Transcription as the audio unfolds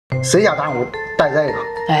谁家大骨带这个？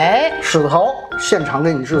哎，狮子头现场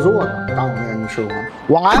给你制作的大骨面，你吃过吗？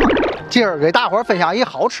我来了，今儿给大伙儿分享一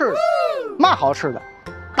好吃的，嘛好吃的？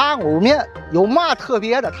大骨面有嘛特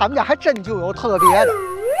别的？他们家还真就有特别的，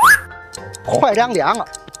快2点了，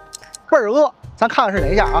倍儿饿。咱看看是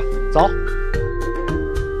哪家啊？走。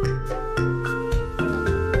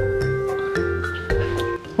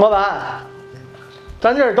老板，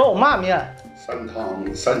咱这儿都有嘛面？三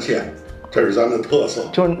汤三鲜，这是咱的特色。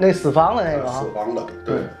就是那私房的那个啊。私房的，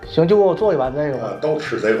对。行，就给我做一碗这个吧。都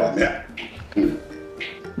吃这碗面。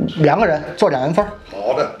2个人做2人份。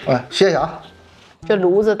好的。哎，谢谢啊。这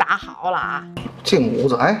炉子打好了啊。这炉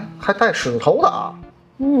子，哎，还带狮子头的啊。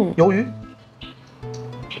鱿鱼。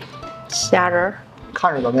虾仁儿，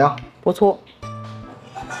看着怎么样？不错。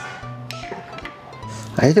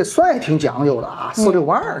哎，这蒜也挺讲究的啊，4、6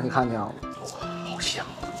瓣儿，你看见了？好香。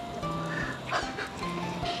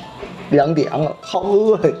2点了，好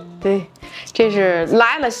饿呀。对，这是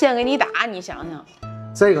来了现给你打，你想想。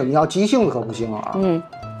这个你要急性子可不行啊。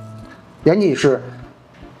人家是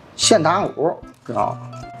现打骨，知道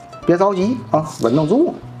吗？别着急啊，稳当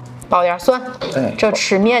住。包点蒜，哎，这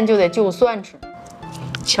吃面就得就蒜吃。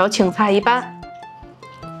小青菜一拌，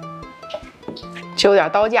就有点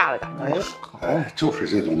到家的感觉。哎，就是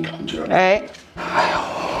这种感觉。哎，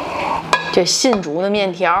这新煮的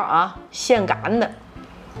面条啊，现擀的。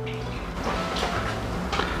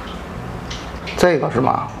这个是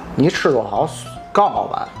嘛？你吃多少告老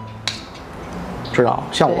板，知道？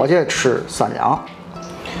像我这吃3两，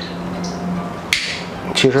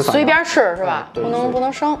其实随便吃是吧？对，不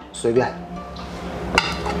能剩。随便。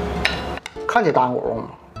看这大骨吗？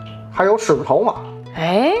还有狮子头嘛？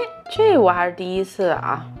哎，这我还是第一次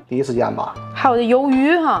啊。第一次见吧？还有这鱿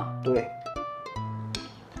鱼哈。对，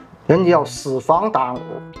人家叫私房大骨。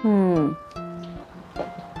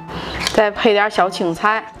再配点小青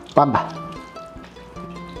菜，拌拌。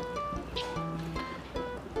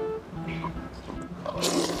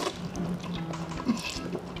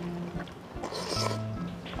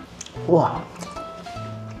哇，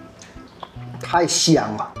太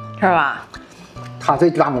香了，是吧？它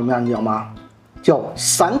这大骨面你知道吗？叫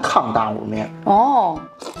3汤大骨面。哦。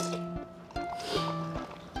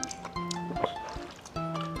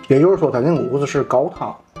也就是说，它那骨子是高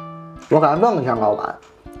汤。我刚才问了一下老板，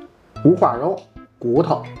五花肉、骨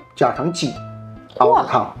头加上鸡熬的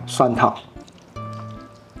汤，酸汤。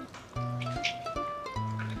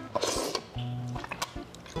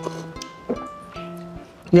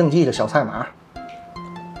应季的小菜码。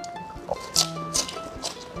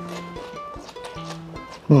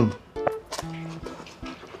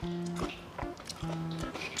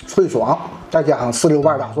脆爽，再加上4、6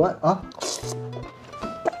瓣大蒜啊。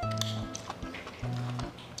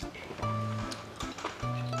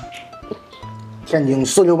天津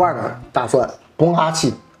4、6瓣的大蒜，不拉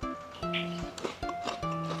气。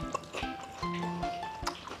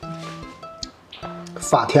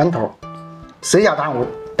发甜头，谁家大骨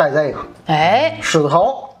带这个？哎，狮子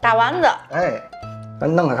头，大丸子。哎，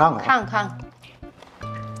咱弄它上来，看看。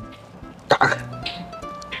打开。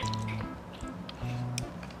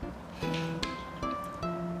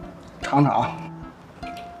尝尝，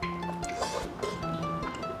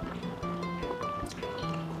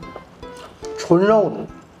纯肉的，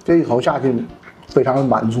这一口下去非常的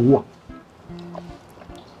满足啊。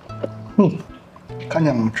看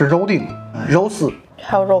见吗？是肉丁、肉丝，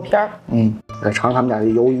还有肉片儿。再尝他们家的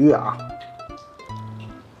鱿鱼啊，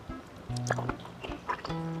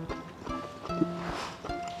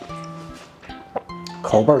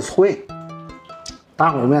口倍儿脆。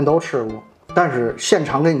大骨面都吃过。但是现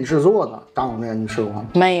场给你制作的大骨面你吃过吗？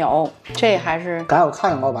没有，这还是刚才我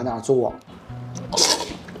看见老板那做，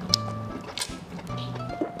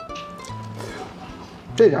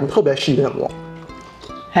这点特别吸引我。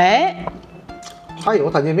哎，还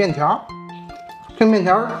有它这面条，这面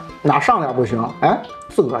条哪上点不行，哎，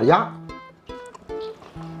自个儿压。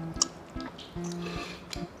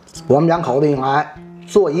我们2口子应该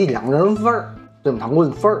做一2人份儿，这么谈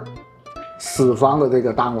论份儿。私房的这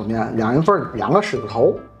个大骨面2人份，2个狮子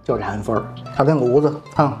头叫2人份。它这骨子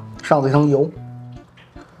看上这层油，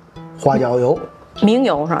花椒油，明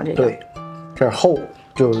油上这个。对，这是厚，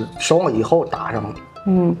就是熟了以后打上的。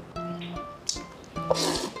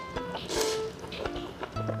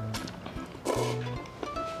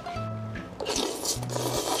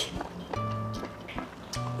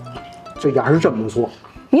这家是真不错。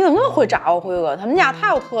你怎么那么会找啊，辉哥？他们家太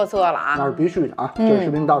有特色了啊！那是必须的啊！这视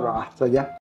频到这儿啊，再见。